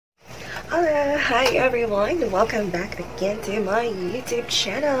Hi everyone, welcome back again to my YouTube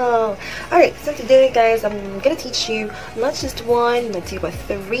channel. Alright, so today guys, I'm gonna teach you not just one, not two, but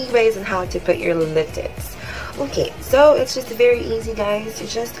three ways on how to put your lip tints. Okay, so it's just very easy guys. You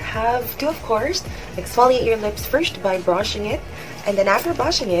just have to, of course, exfoliate your lips first by brushing it. And then after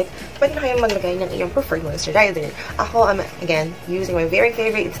brushing it, pwede na kayong maglagay ng iyong preferred moisturizer. Ako, I'm again using my very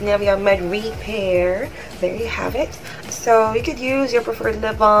favorite, it's Nivea Med Repair. There you have it. So you could use your preferred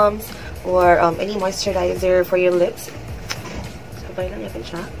lip balms or any moisturizer for your lips. Sabay lang natin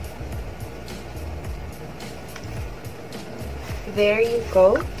siya. There you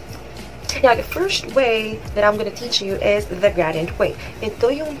go. Now, the first way that I'm gonna teach you is the gradient way. Ito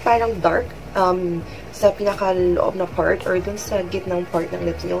yung parang dark sa pinaka-loob na part or dun sa gitnang part ng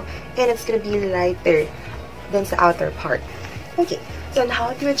lips nyo, and it's gonna be lighter dun sa outer part. Okay, so on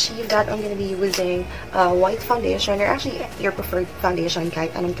how to achieve that, I'm gonna be using white foundation, or actually your preferred foundation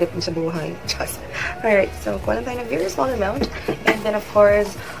kahit anong trip mo sa buhay. Just alright, so kuha lang tayo ng very small amount, and then of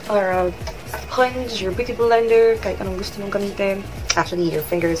course our sponge, your beauty blender, kahit anong gusto mong gamitin. Actually, your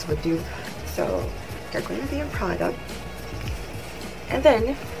fingers would do. So, gagawin natin yung product. And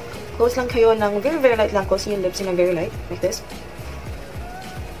then, close lang kayo ng very light lang. Close yung lips ng very light, like this.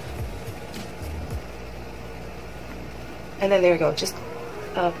 And then there you go. Just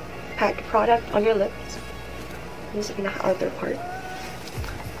pat the product on your lips. Yung sa pinaka-outer part.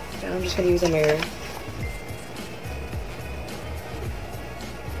 And I'm just gonna use a mirror.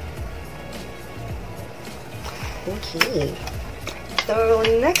 Okay. So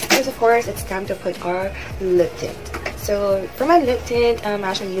next is, of course, it's time to put our lip tint. So for my lip tint, I'm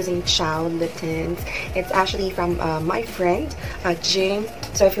actually using Chow lip tint. It's actually from my friend, Jing.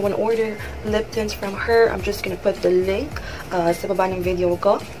 So if you want to order lip tints from her, I'm just going to put the link sa baba ng video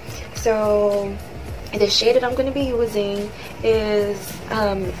ko. So the shade that I'm going to be using is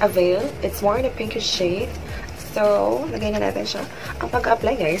a Veil. It's more in a pinkish shade. So, lagay na natin siya. Ang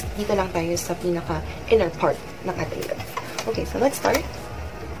pag-apply guys, dito lang tayo sa pinaka-inner part ng ating lips. Okay, so let's start.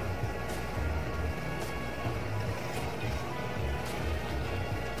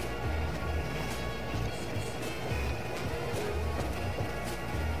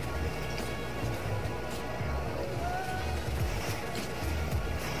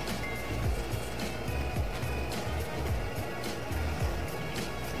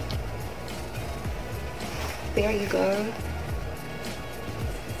 There you go.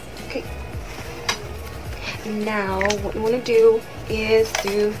 Okay. Now, what you want to do is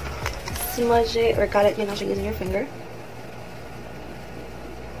to smudge it or cut it, you know, using your finger.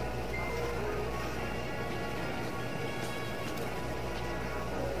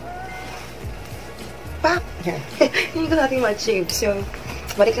 Pak! Yan. Hindi ko natin ma-achieve. So,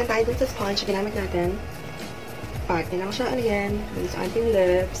 balik lang tayo dun sa sponge. Ginamit natin. Part na lang siya again. Dun sa ating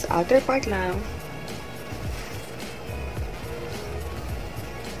lips. Outer part lang.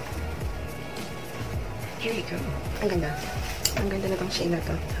 Here you go. Ang ganda. Ang ganda na tong shade na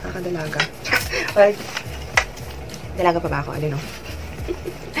to. Nakakadalaga. Well, dalaga pa ba ako? I don't know.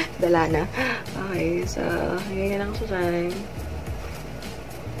 Dala na. Okay, so, hanggang lang siya dyan.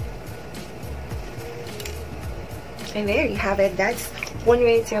 And there you have it. That's one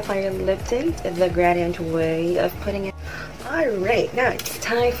way to apply your lip tint, the gradient way of putting it. Alright, now it's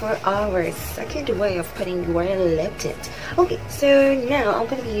time for our second way of putting your lip tint. Okay, so now I'm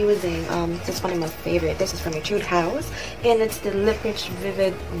going to be using, this is one of my favorite. This is from Etude House, and it's the Lip Rich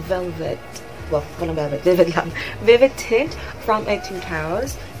Vivid Velvet. Well, walang velvet, vivid lang. Vivid tint from Etude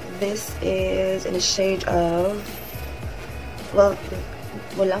House. This is in the shade of, well,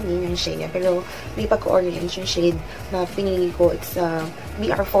 walang yun yung shade niya, pero may pagka-orange yung shade na pinili ko. It's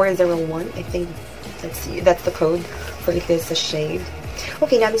BR401. I think that's the code for this shade.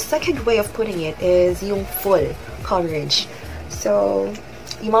 Okay, now the second way of putting it is yung full coverage. So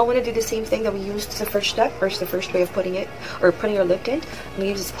you might want to do the same thing that we used the first step, or the first way of putting it, or putting your lip tint. I'm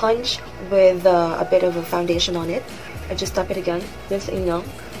going to use a sponge with a bit of a foundation on it. I just tap it again with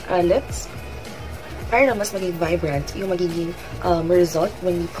lips. Para na mas maging vibrant yung magiging result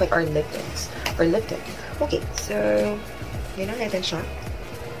when we put our lip tints or lip tint. Okay, so yun lang natin siya.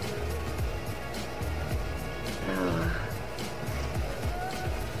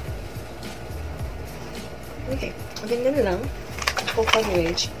 Okay, maganda na lang. Full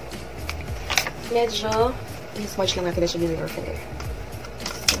coverage. Medyo i-smudge lang natin siya using our finger.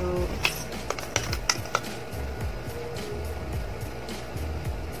 So,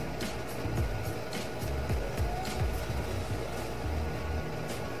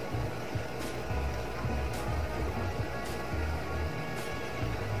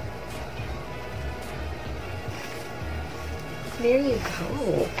 there you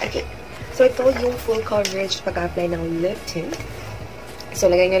go. Okay, So, ito yung full coverage pag-apply ng lip tint. So,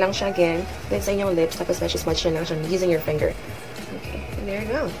 lagay nyo lang siya again, then sa inyong lips, tapos smudge nyo lang siya using your finger. Okay, and there you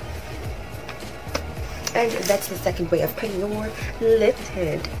go. And that's the second way of putting your lip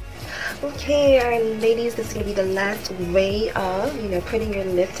tint. Okay, ladies, this is gonna be the last way of, putting your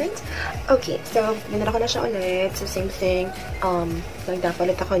lip tint. Okay, so, minara ko na siya ulit. So, same thing.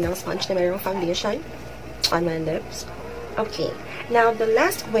 Nagdapalit ako ng sponge na mayroong foundation on my lips. Okay, now the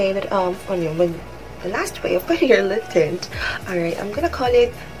last way that, the last way of putting your lip tint, alright, I'm gonna call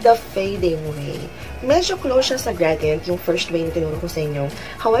it the fading way. Medyo close siya sa gradient, yung first way na tinuro ko sa inyo.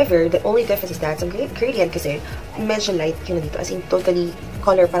 However, the only difference is that sa gradient kasi, medyo light yung dito. As in, totally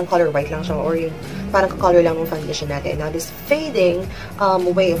parang color white lang siya, or yung parang color lang ng foundation natin. Now, this fading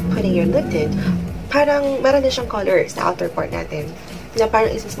way of putting your lip tint, parang meron din siyang color sa outer part natin. Na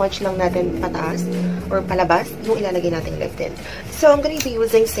parang isa-smudge lang natin pataas or palabas yung ilalagay nating lip tint. So, I'm gonna be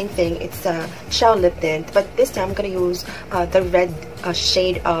using same thing. It's a shell lip tint, but this time I'm gonna use the red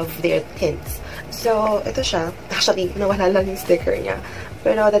shade of their tints. So, ito siya. Actually, nawala lang yung sticker niya.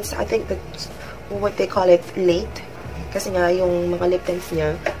 Pero I think that's what they call it, late. Kasi nga, yung mga lip tints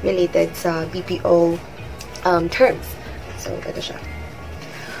niya related sa BPO terms. So, ito siya.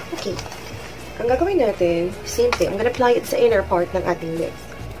 Okay. Ang gagawin natin, same thing. I'm gonna apply it sa inner part ng ating lips.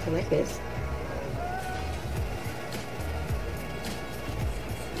 So, like this.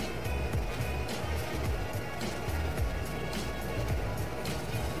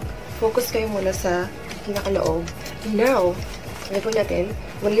 Focus kayo muna sa pinakaloob. Now, ang gagawin natin,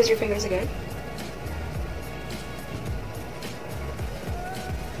 wanna use your fingers again?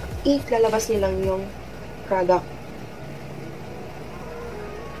 Ilalabas niyo lang yung product.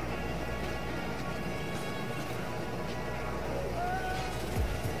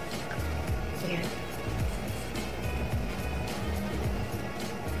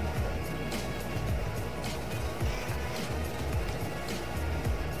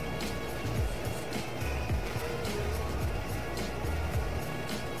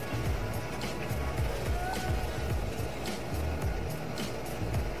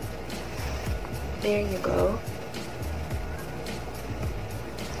 There you go.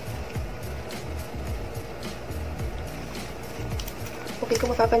 Okay,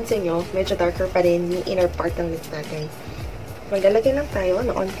 kung mapapansin nyo, medyo darker pa rin yung inner part ng lips natin. Maglalagay lang tayo ng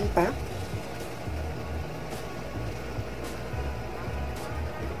onti pa.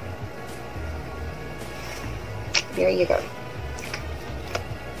 There you go.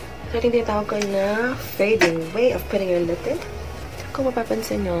 So, ito yung tinatawag ko na fading way of putting your lip tint. Kung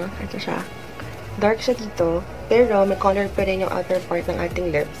mapapansin nyo, ito siya. Dark siya dito, pero may color pa rin yung outer part ng ating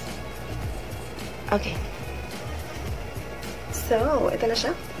lips. Okay. So, ito na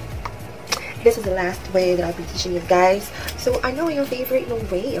siya. This is the last way that I'll be teaching you guys. So, I know your favorite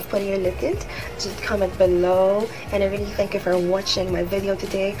way of putting your lip tint. Just comment below. And I really thank you for watching my video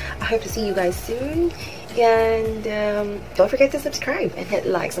today. I hope to see you guys soon. And don't forget to subscribe and hit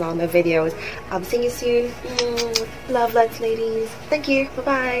likes on all my videos. I'll be seeing you soon. Love, lots, ladies. Thank you.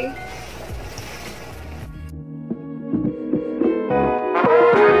 Bye-bye.